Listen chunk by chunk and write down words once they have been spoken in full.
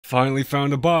Finally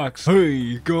found a box.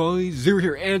 Hey guys, Zeeree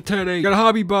here, and today got a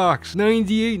hobby box.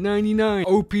 $98.99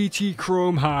 O-Pee-Chee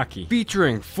Chrome Hockey.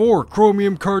 Featuring 4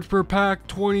 chromium cards per pack,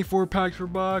 24 packs per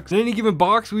box. In any given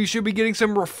box, we should be getting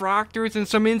some refractors and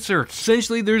some inserts.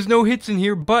 Essentially, there's no hits in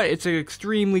here, but it's an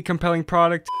extremely compelling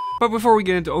product. But before we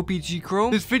get into O-Pee-Chee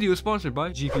Chrome, this video is sponsored by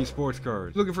GP Sports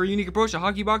Cards. Looking for a unique approach to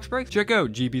hockey box breaks? Check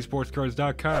out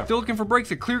gpsportscards.com. Still looking for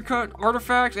breaks of clear cut,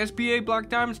 artifacts, SBA, black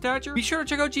diamond stature? Be sure to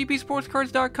check out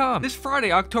gpsportscards.com. This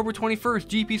Friday, October 21st,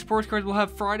 GP Sports Cards will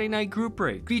have Friday night group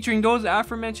breaks, featuring those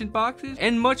aforementioned boxes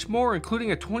and much more,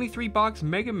 including a 23 box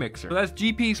mega mixer. So that's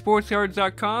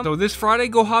gpsportscards.com. So this Friday,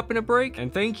 go hop in a break,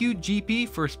 and thank you GP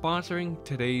for sponsoring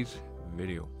today's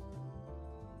video.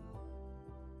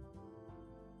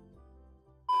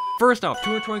 First off,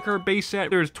 220 card base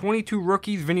set. There's 22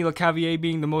 rookies, Vinny LeCavier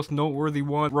being the most noteworthy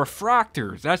one.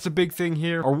 Refractors, that's a big thing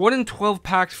here. Are 1 in 12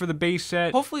 packs for the base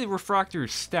set. Hopefully the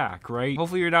refractors stack, right?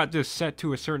 Hopefully you're not just set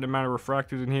to a certain amount of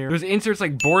refractors in here. There's inserts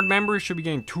like board members, should be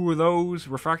getting 2 of those.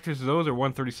 Refractors of those are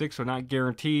 136, so not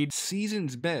guaranteed.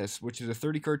 Season's Best, which is a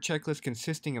 30 card checklist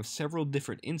consisting of several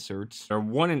different inserts, are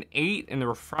 1 in 8, and the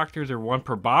refractors are 1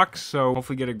 per box, so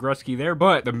hopefully get a Gretzky there.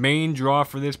 But the main draw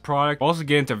for this product, we'll also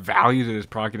get into values of this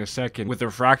product in a second with the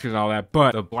refractors and all that,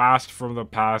 but the blast from the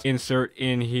past insert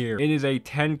in here. It is a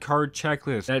 10 card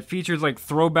checklist that features like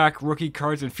throwback rookie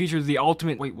cards and features the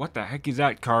ultimate, wait, what the heck is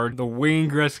that card? The Wayne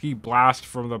Gretzky blast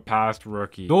from the past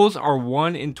rookie. Those are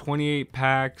 1 in 28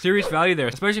 packs. Serious value there,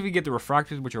 especially if you get the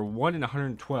refractors, which are 1 in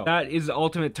 112. That is the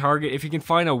ultimate target. If you can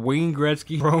find a Wayne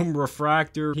Gretzky Chrome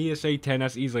refractor PSA 10,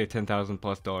 that's easily a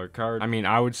 $10,000+ card. I mean,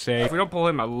 I would say if we don't pull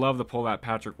him, I'd love to pull that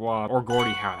Patrick Waugh or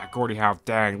Gordie Howe. That Gordie Howe,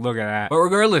 dang, look at that. But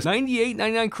regardless,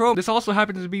 $98.99 Chrome. This also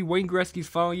happens to be Wayne Gretzky's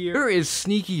final year. There is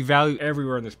sneaky value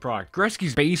everywhere in this product.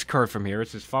 Gretzky's base card from here,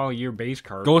 it's his final year base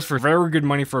card, goes for very good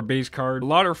money for a base card. A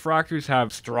lot of refractors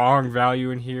have strong value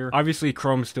in here. Obviously,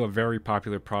 Chrome is still a very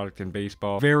popular product in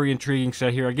baseball. Very intriguing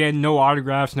set here. Again, no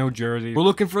autographs, no jerseys. We're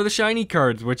looking for the shiny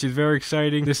cards, which is very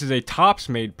exciting. This is a Topps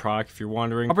made product, if you're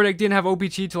wondering. Upper Deck didn't have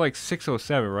O-Pee-Chee till like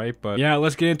 607, right? But yeah,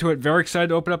 let's get into it. Very excited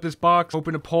to open up this box.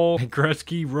 Open a poll.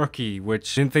 Gretzky Rookie,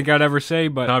 which didn't think I'd ever say,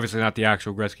 but obviously not the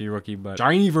actual Gretzky Rookie, but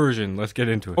shiny version. Let's get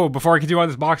into it. Oh, before I continue on,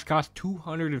 this box costs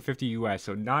 $250 US,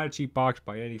 so not a cheap box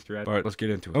by any stretch, but let's get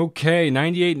into it. Okay,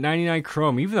 $98.99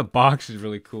 Chrome. Even the box is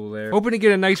really cool there. Hoping to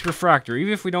get a nice refractor.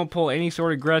 Even if we don't pull any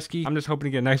sort of Gretzky, I'm just hoping to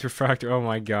get a nice refractor. Oh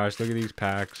my gosh, look at these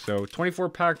packs. So 24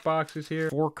 pack boxes here,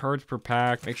 4 cards per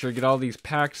pack. Make sure to get all these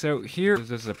packs out here.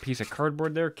 This is a piece of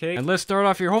cardboard there, okay? And let's start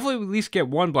off here. Hopefully we at least get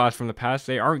 1 blast from the past.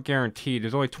 They aren't guaranteed.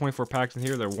 There's only 24 packs in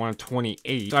here. They're 1 of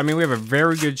 28. So I mean, we have a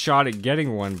very good shot at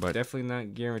getting one, but definitely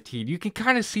not guaranteed. You can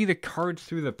kind of see the cards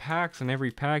through the packs on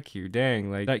every pack here.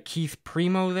 Dang, like that Keith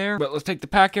Primo there. But let's take the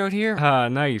pack out here.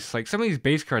 Nice. Like some of these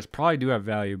base cards probably do have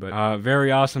value, but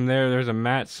very awesome there. There's a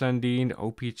Matt Sundin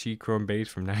O-Pee-Chee Chrome base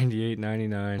from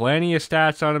 $98.99. Plenty of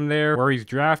stats on him there. Where he's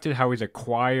drafted, how he's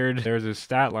acquired. There's his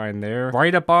stat line there.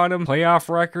 Right up on him. Playoff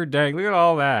record. Dang, look at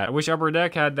all that. I wish Upper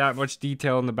Deck had that much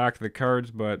detail in the back of the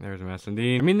cards, but there's a Matt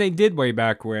Sundin. I mean, they did way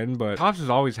back when, but Topps has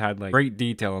always had like great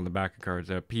detail on the back of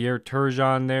cards. Pierre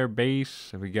Turgeon there, base.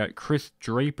 And we got Chris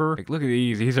Draper. Like, look at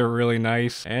these. These are really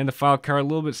nice. And the file card a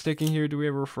little bit sticking here. Do we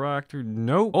have a refractor?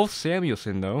 Nope. Ulf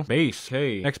Samuelsson, though. Base.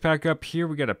 Okay. Next pack up here,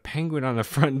 we got a penguin on the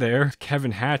front there. It's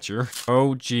Kevin Hatcher.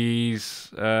 Oh, geez.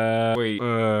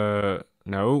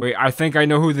 No. Wait, I think I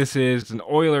know who this is. It's an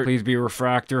Oiler. Please be a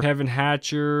refractor. Kevin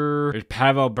Hatcher. There's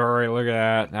Pavel Bure. Look at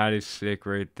that. That is sick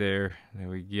right there. There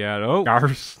we got, oh,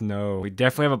 Garth. No. We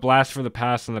definitely have a blast from the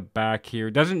past on the back here.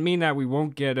 Doesn't mean that we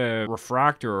won't get a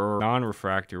refractor or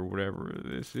non-refractor, whatever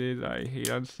this is. I hate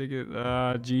unsticking it.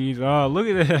 Jeez. Oh, look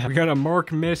at that. We got a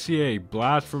Mark Messier.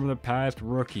 Blast from the past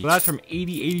rookie. So that's from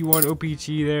 80-81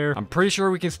 O-Pee-Chee there. I'm pretty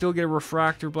sure we can still get a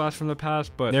refractor blast from the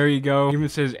past, but there you go. Even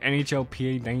says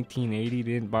NHLPA 1980.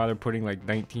 Didn't bother putting like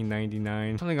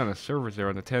 1999. Something on the surface there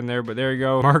on the 10 there, but there you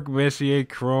go. Mark Messier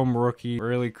Chrome Rookie.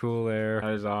 Really cool there.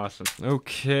 That is awesome.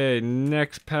 Okay,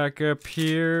 next pack up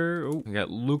here. Oh, we got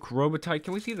Luc Robitaille.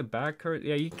 Can we see the back card?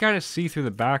 Yeah, you can kind of see through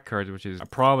the back cards, which is a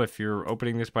problem if you're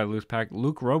opening this by loose pack.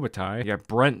 Luc Robitaille. You got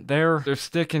Brent there. They're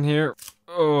sticking here.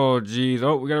 Oh, geez.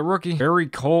 Oh, we got a rookie. Barry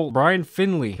Cole. Brian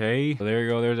Finley. Okay. So there you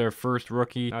go. There's our first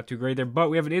rookie. Not too great there, but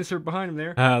we have an insert behind him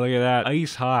there. Look at that.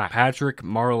 Ice hot. Patrick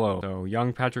Marleau. So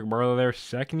young Patrick Marleau there.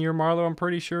 Second year Marleau, I'm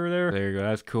pretty sure there. There you go.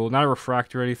 That's cool. Not a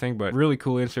refractor or anything, but really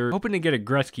cool insert. Hoping to get a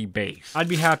Gretzky base. I'd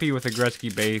be happy with a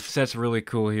Gretzky base. Set's really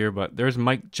cool here, but there's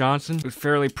Mike Johnson, who's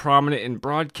fairly prominent in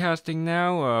broadcasting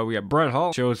now. We got Brett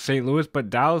Hull. Shows St. Louis, but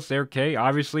Dallas there. Okay.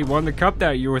 Obviously won the cup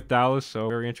that year with Dallas, so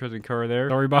very interesting card there.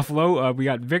 Sorry, Buffalo. We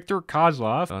got Victor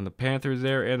Kozlov on the Panthers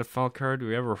there and the foul card. Do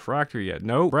we have a refractor yet?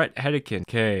 No. Brett Hedican.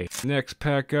 Okay. Next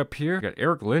pack up here. We got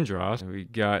Eric Lindros. We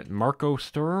got Marco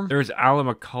Sturm. There's Alan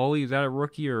McCauley. Is that a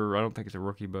rookie? Or I don't think it's a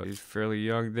rookie, but he's fairly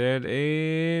young then.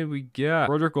 And we got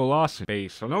Roderick Olofsson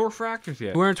base. So no refractors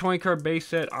yet. 220 card base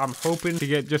set. I'm hoping to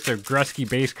get just a Gretzky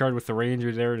base card with the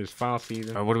Rangers there in his final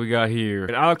season. What do we got here?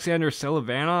 Got Alexander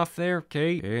Selivanoff there.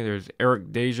 Okay. There's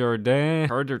Eric Desjardins.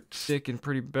 Cards are sick and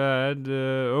pretty bad.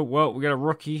 Oh, well, we got a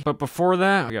rookie. But before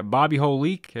that, we got Bobby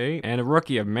Holik. Okay. And a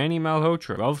rookie of Manny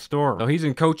Malhotra. Love Storm. So he's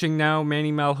in coaching now.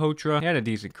 Manny Malhotra. He had a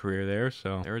decent career there.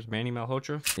 So there's Manny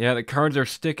Malhotra. Yeah, the cards are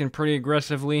sticking pretty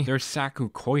aggressively. There's Saku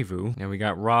Koivu. And we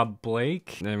got Rob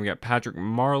Blake. And then we got Patrick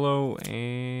Marleau.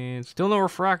 And still no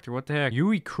refractor. What the heck?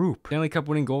 Yui Krupp. Stanley Cup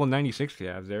winning goal in 96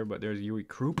 Cavs there. But there's Yui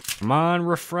Krupp. Come on,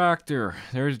 refractor.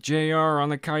 There's JR on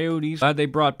the Coyotes. Glad they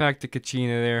brought back the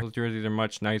Kachina there. Those jerseys are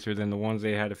much nicer than the ones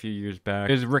they had a few years back.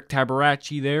 There's Rick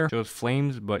Tabaracci there. Shows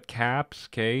Flames, but Caps.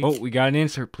 Okay. Oh, we got an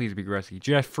insert. Please be Gretzky.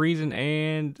 Jeff Friesen,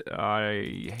 and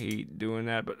I hate doing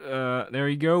that, but there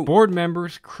you go. Board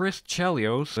members, Chris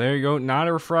Chelios. There you go. Not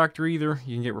a refractor either.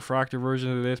 You can get refractor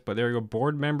versions of this, but there you go.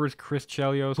 Board members, Chris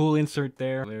Chelios. Cool insert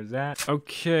there. There's that.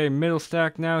 Okay, middle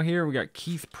stack now here. We got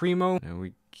Keith Primo, and we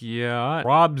got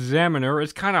Rob Zaminer.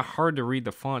 It's kind of hard to read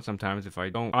the font sometimes if I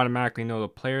don't automatically know the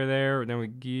player there. Then we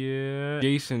get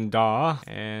Jason Daw.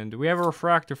 And do we have a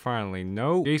refractor finally?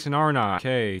 No. Jason Arnott.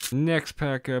 Okay. Next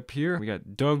pack up here. We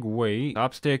got Doug Waite.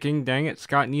 Stop sticking. Dang it.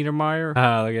 Scott Niedermeyer.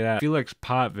 Ah, look at that. Felix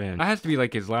Potvin. That has to be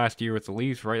like his last year with the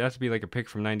Leafs, right? That has to be like a pick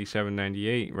from 97,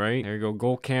 98, right? There you go.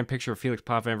 Gold cam picture of Felix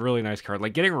Potvin. Really nice card.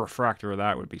 Like getting a refractor of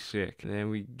that would be sick. And then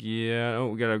we get, oh,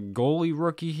 we got a goalie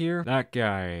rookie here. That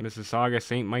guy. Mississauga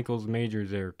St. Michael's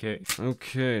Majors there. Okay.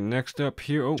 Okay, next up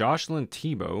here. Oh, Jocelyn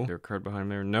Thibault. Their card behind him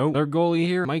there. No. Their goalie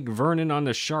here. Mike Vernon on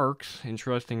the Sharks.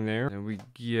 Interesting there. And we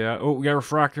get, oh, we got a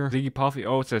refractor. Ziggy Puffy.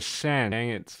 Oh, it's a Sen.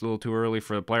 Dang it. It's a little too early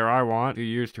for the player I want. 2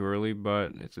 years too early,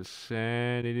 but it's a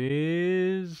Sen. It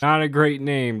is not a great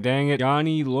name. Dang it.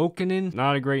 Johnny Lokinen.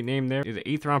 Not a great name there. He's an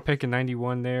 8th round pick in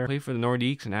 91 there. Played for the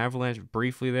Nordiques and Avalanche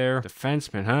briefly there.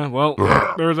 Defenseman, huh? Well,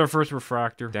 there's our first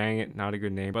refractor. Dang it. Not a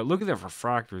good name. But look at the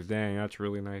refractors. Dang, that's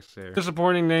really nice there.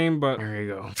 Disappointing name, but there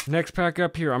you go. Next pack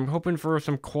up here. I'm hoping for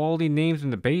some quality names in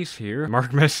the base here.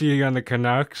 Mark Messier on the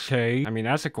Canucks. Okay. I mean,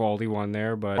 that's a quality one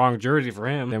there, but wrong jersey for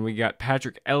him. Then we got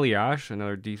Patrick Elias.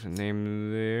 Another decent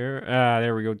name there.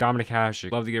 There we go. Dominic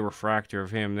Hasek. Love to get a refractor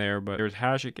of him there, but there's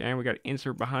Hasek, and we got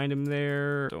insert behind him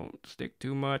there. Don't stick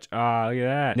too much. Look at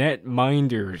that. Net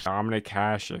Minders. Dominic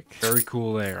Hasek. Very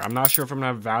cool there. I'm not sure if I'm gonna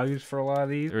have values for a lot of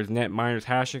these. There's Net Minders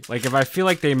Hasek. Like, if I feel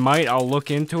like they might, I'll look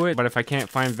into it, but if I can't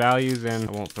find values, then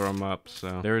I won't throw them up.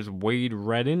 So there's Wade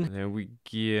Redden. Then we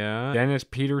get Dennis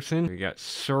Peterson. We got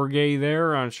Sergey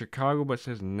there on Chicago, but it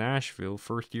says Nashville.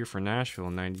 First year for Nashville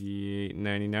in 98,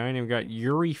 99. And we got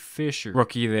Yuri Fisher,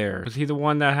 rookie there. Was he the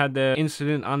one that had the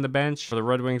incident on the bench for the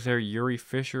Red Wings there? Yuri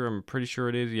Fisher. I'm pretty sure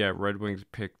it is. Yeah, Red Wings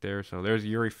pick there. So there's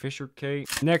Yuri Fisher. Okay.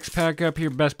 Next pack up here.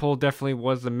 Best pull definitely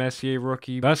was the Messier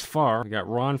rookie. Thus far, we got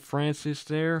Ron Francis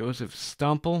there. Joseph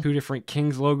Stumple. 2 different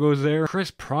Kings logos there.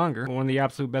 Chris Pronger, one of the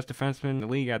absolute best defensemen in the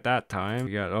league at that time.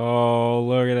 We got, oh,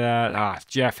 look at that. It's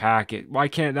Jeff Hackett. Why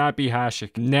can't that be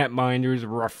Hasek? Netminders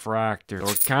refractor. So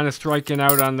we're kind of striking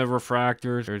out on the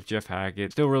refractors. There's Jeff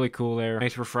Hackett. Still really cool there.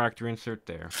 Nice refractor insert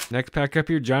there. Next pack up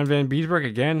here, John Van Beesbroek.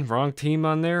 Again, wrong team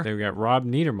on there. Then we got Rob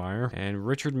Niedermeyer and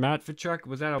Richard Matvichuk.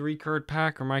 Was that a 3-card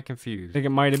pack or am I confused? I think it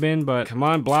might have been, but come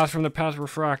on, blast from the past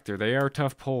refractor. They are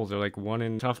tough pulls. They're like one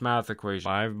in tough math equation.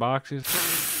 5 boxes.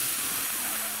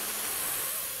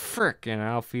 Frickin'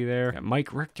 Alfie there. Got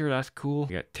Mike Richter, that's cool.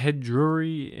 We got Ted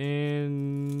Drury and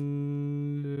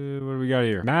what do we got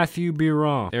here? Matthew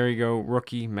Biron. There you go,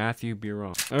 rookie Matthew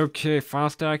Biron. Okay, final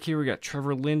stack here. We got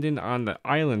Trevor Linden on the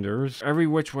Islanders. Every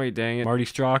which way, dang it. Marty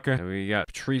Straka. And we got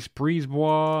Patrice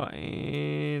Brisebois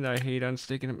and I hate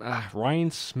unsticking him.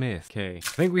 Ryan Smith. Okay, I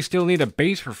think we still need a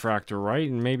base refractor, right?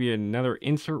 And maybe another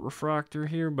insert refractor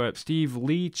here. But Steve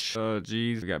Leach.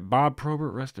 Geez. We got Bob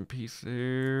Probert. Rest in peace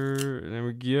there. And then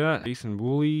we get Jason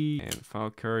Woolley and foul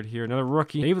card here. Another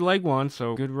rookie. David Legwand,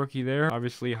 so good rookie there.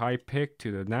 Obviously high pick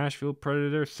to the Nashville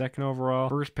Predators. 2nd overall.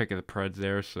 First pick of the Preds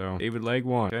there, so David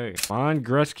Legwand. Okay. Von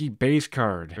Gretzky base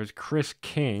card. There's Chris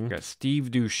King. Got Steve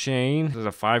Duchesne. This is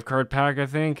a 5-card pack, I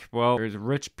think. Well, there's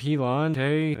Rich Pilon.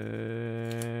 Okay.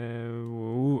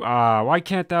 Why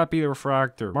can't that be the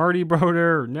refractor? Marty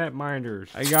Brodeur, Netminders.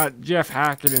 I got Jeff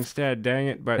Hackett instead, dang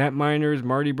it. But Netminders,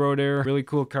 Marty Brodeur, really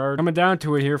cool card. Coming down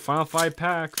to it here. Final 5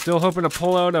 packs. pack. Still hoping to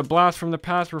pull out a blast from the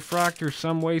past refractor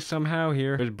some way, somehow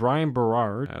here. There's Brian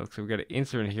Berard. Looks like we got an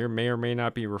insert in here. May or may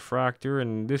not be refractor,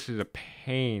 and this is a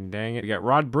pain, dang it. We got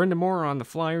Rod Brindamore on the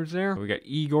Flyers there. We got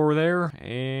Igor there,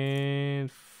 and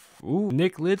ooh,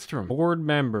 Nick Lidstrom. Board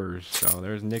members. So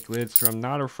there's Nick Lidstrom.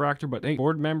 Not a refractor, but hey,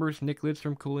 board members. Nick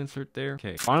Lidstrom. Cool insert there.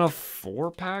 Okay. Final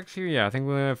 4 packs here. Yeah, I think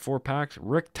we have 4 packs.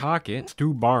 Rick Tocchet.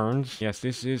 Stu Barnes. Yes,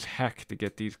 this is heck to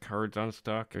get these cards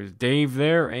unstuck. There's Dave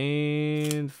there.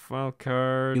 And final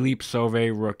card. Philippe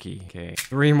Sauvé rookie. Okay.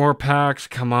 3 more packs.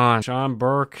 Come on. Sean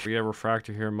Burke. We got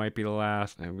refractor here. Might be the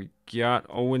last. And we got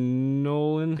Owen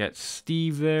Nolan. Got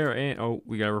Steve there. And oh,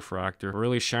 we got a refractor. A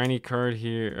really shiny card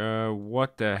here.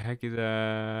 What the heck is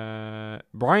that?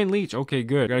 Brian Leach. Okay,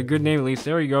 good. Got a good name at least.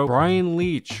 There you go. Brian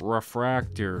Leach.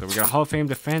 Refractor. So we got a Hall of Fame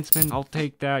defenseman. I'll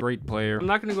take that. Great player. I'm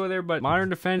not gonna go there, but modern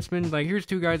defenseman. Like, here's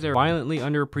 2 guys that are violently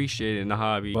underappreciated in the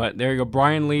hobby. But there you go.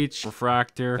 Brian Leach.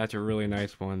 Refractor. That's a really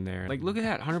nice one there. Like, look at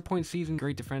that. 100-point season.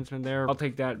 Great defenseman there. I'll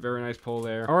take that. Very nice pull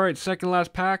there. Alright, second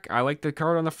last pack. I like the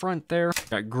card on the front there.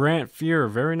 Got Grant Fuhr,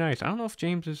 very nice. I don't know if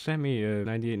James has sent me a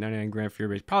 98-99 Grant Fuhr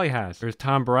base. Probably has. There's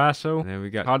Tom Barrasso. And then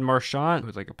we got Todd Marchand, who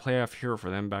was like a playoff hero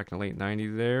for them back in the late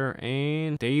 90s there.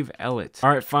 And Dave Ellett.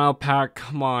 Alright, final pack.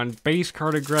 Come on. Base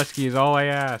card of Gretzky is all I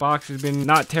ask. Box has been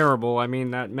not terrible. I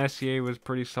mean, that Messier was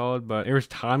pretty solid, but there's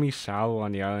Tommy Salo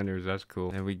on the Islanders. That's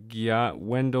cool. And we got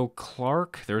Wendell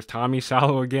Clark. There's Tommy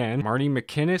Salo again. Marty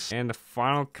McInnes. And the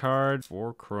final card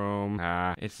for Chrome.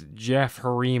 It's Jeff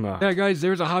Harima. Yeah, guys,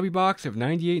 there's a hobby box of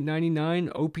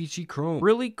 98.99 O-Pee-Chee Chrome.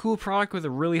 Really cool product with a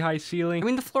really high ceiling. I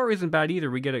mean, the floor isn't bad either.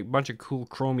 We get a bunch of cool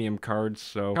chromium cards,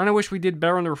 so kind of wish we did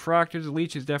better on the refractors. The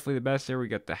Leech is definitely the best there. We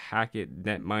got the Hackett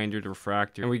Netminder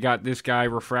refractor, and we got this guy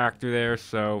refractor there,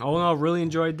 so all in all, really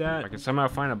enjoyed that. If I can somehow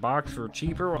find a box for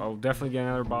cheaper, I'll definitely get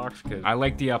another box because I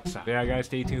like the upside. Yeah, guys,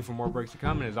 stay tuned for more breaks to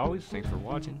come, and as always, thanks for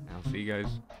watching. I'll see you guys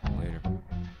later.